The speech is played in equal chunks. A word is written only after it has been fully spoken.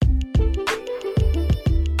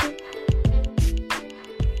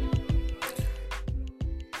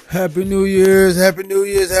Happy New Year's, Happy New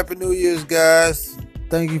Year's, Happy New Year's, guys.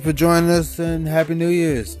 Thank you for joining us and Happy New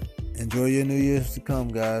Year's. Enjoy your New Year's to come,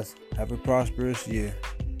 guys. Have a prosperous year.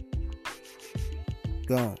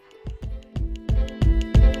 Gone.